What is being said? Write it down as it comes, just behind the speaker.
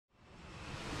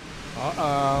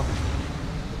Uh-oh.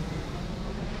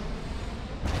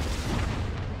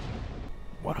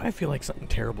 Why do I feel like something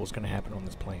terrible is going to happen on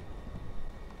this plane?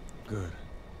 Good.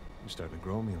 You're starting to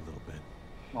grow me a little bit.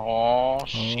 Oh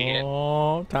shit.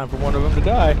 Oh, time for one of them to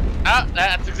die. Ah,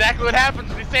 that's exactly what happens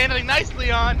when you say anything nice,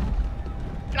 Leon.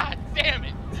 God damn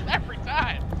it. Every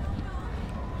time.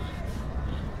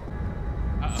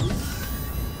 Uh-oh.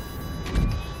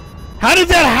 How did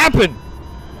that happen?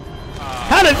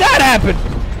 How did that happen?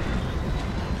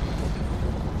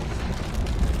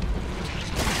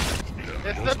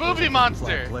 It's the booby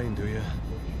monster. Plane, do you?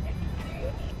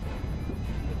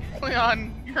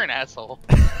 Leon, you're an asshole.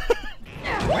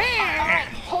 Alright,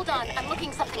 hold on. I'm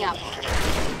looking something up.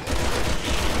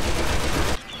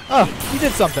 Oh, you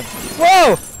did something.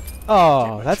 Whoa!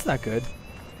 Oh, that's not good.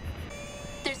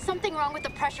 There's something wrong with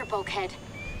the pressure bulkhead.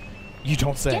 You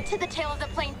don't say. Get to the tail of the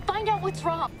plane. Find out what's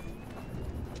wrong.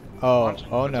 Oh,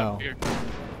 oh no.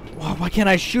 Whoa, why can't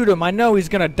I shoot him? I know he's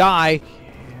gonna die.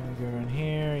 Go in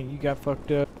here. You got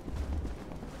fucked up.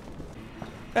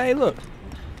 Hey, look.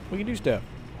 We can do stuff.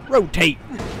 Rotate.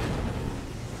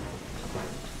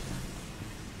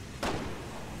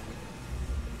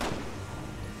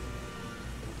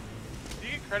 Do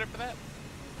you get credit for that?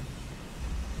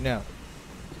 No.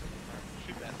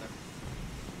 Shoot that then.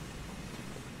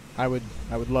 I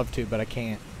would love to, but I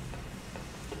can't.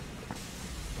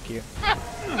 Thank you.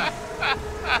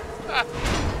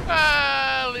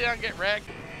 Leon, get wrecked.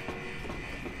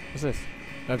 What's this? Do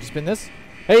I have to spin this?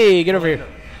 Hey, get over here.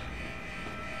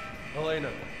 Helena.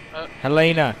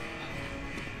 Helena.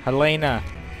 Helena.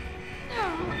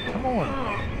 Come on.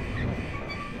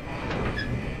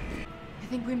 I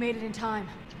think we made it in time.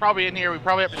 It's probably in here. We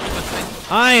probably have to shoot this thing.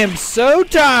 I am so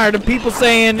tired of people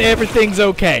saying everything's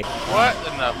okay. What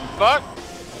in the fuck?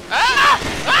 Ah!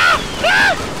 Ah!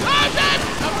 Ah! I'm dead!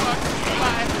 I'm fucked.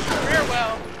 Goodbye.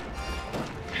 Farewell.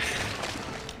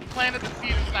 You planted the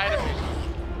seed inside of me.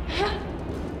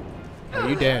 Oh,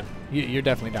 you dead. You're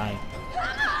definitely dying.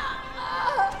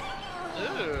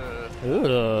 Ugh.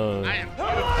 Ugh. I am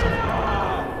beautiful.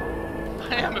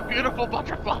 I am a beautiful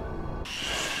butterfly.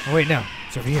 Oh, wait, no.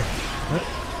 It's over here. What?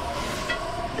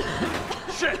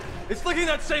 Shit! It's leaking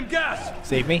that same gas!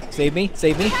 Save me. Save me.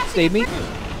 Save me. Save me.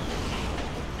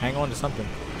 Hang on to something.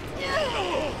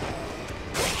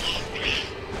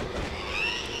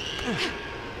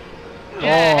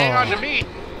 Yeah, hang on to me.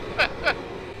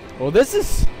 Well, this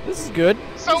is good.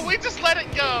 So we just let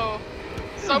it go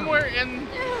somewhere in.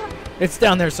 It's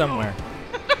down there somewhere.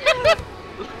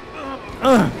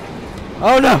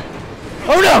 Oh no!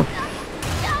 Oh no!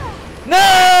 No!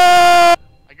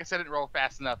 I guess I didn't roll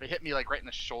fast enough. It hit me like right in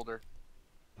the shoulder.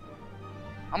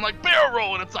 I'm like barrel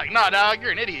roll, and it's like, nah, dog,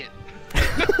 you're an idiot.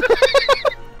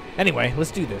 Anyway, let's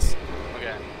do this.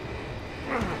 Okay.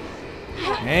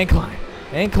 And climb.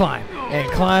 And climb.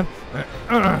 And climb.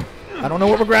 I don't know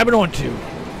what we're grabbing onto.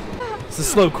 It's a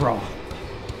slow crawl.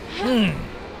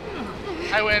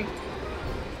 I win.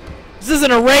 This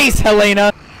isn't a race,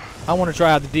 Helena. I want to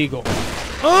try out the deagle.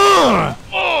 Oh!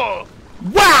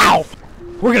 Wow!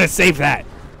 We're gonna save that.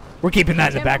 We're keeping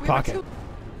that in the back pocket.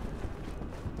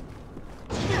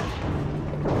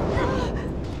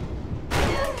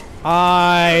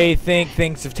 I think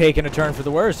things have taken a turn for the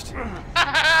worst.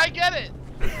 I get it.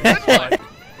 Good one.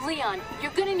 Leon,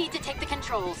 you're gonna need to take the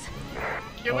controls.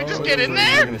 Can we just get in You're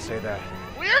there? gonna say that.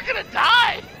 We are gonna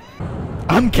die.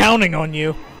 I'm counting on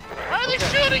you. Why are they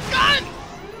shooting guns?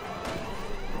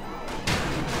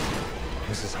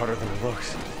 This is harder than it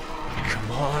looks.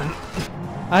 Come on.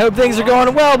 I hope things are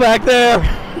going well back there.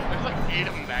 There's like 8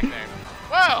 of them back there.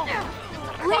 Whoa!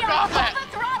 Leon, Fuck off pull that! the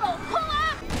throttle! Pull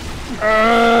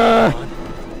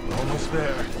up! Almost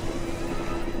there.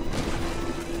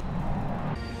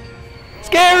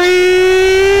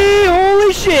 Scary!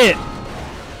 Holy shit!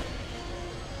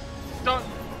 Don't.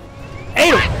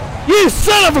 Hey, you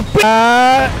son of a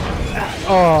bitch!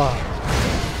 Oh.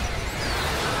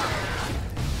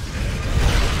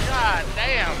 God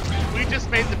damn. We just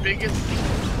made the biggest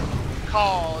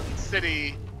call in the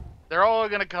city. They're all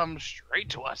gonna come straight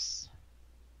to us.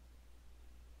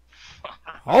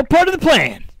 All part of the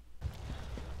plan.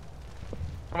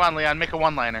 Come on, Leon, make a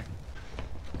one-liner.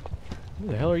 Who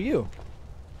the hell are you?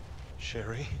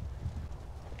 Sherry?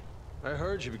 I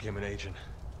heard you became an agent.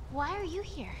 Why are you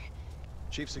here?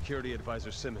 Chief Security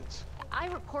Advisor Simmons. I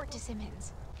report to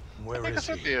Simmons. Where Take is us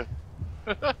with he? you.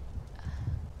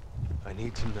 I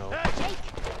need to know. Jake!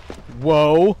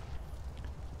 Whoa.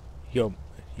 Yo,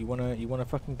 you wanna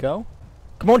fucking go?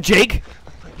 Come on, Jake.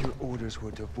 Your orders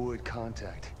were to avoid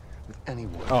contact with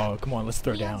anyone. Oh, come on, let's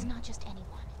throw Leon's down. not just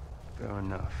anyone. Fair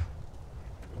enough.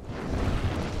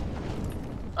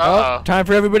 Oh, time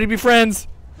for everybody to be friends.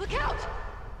 Look out!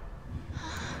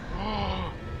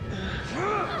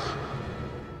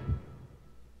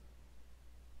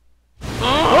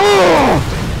 Oh!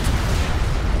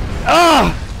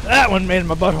 Ah! That one made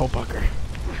my butthole pucker.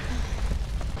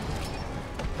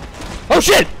 Oh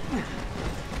shit!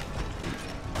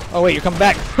 Oh wait, you're coming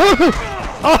back.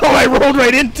 Oh, I rolled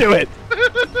right into it.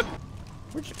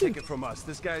 Where'd you Take it from us.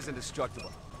 This guy's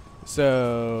indestructible.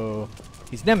 So,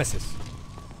 he's Nemesis.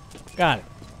 Got it.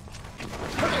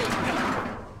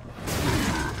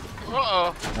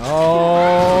 Uh-oh.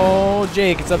 Oh,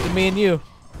 Jake, it's up to me and you.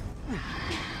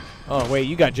 Oh wait,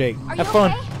 you got Jake. Are Have you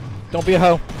fun. okay? Don't be a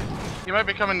hoe. He might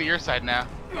be coming to your side now.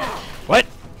 What?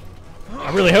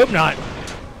 I really hope not.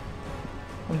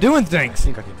 I'm doing I things.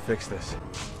 think I can fix this.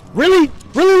 Really?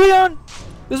 Really, Leon?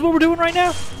 This is what we're doing right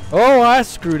now? Oh, I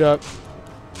screwed up.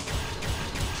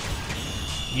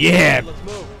 Yeah. Let's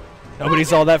move. Nobody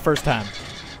saw that first time.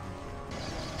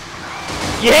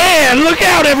 Yeah, look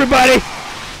out, everybody!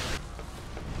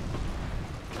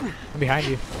 I'm behind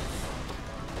you.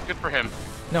 Good for him.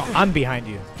 No, I'm behind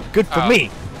you. Good for Oh. me.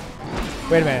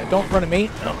 Wait a minute, don't run at me.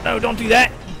 No, no, don't do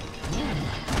that.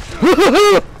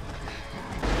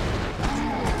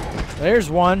 There's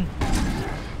one.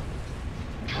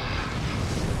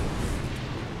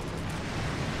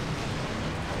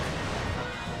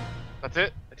 That's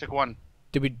it? I took one.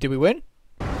 Did we win?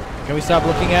 Can we stop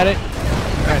looking at it?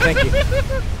 Alright, thank you.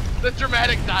 The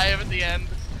dramatic dive at the end.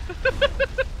 We're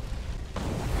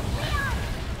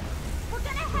gonna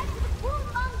head to the Wu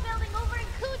Lung building over in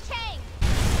Kuchang.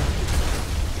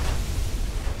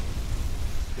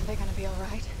 Are they gonna be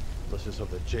alright? Let's just hope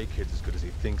that Jake kid's as good as he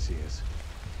thinks he is.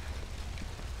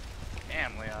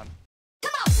 Damn, Leon.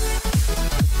 Come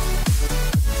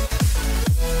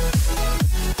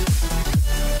on.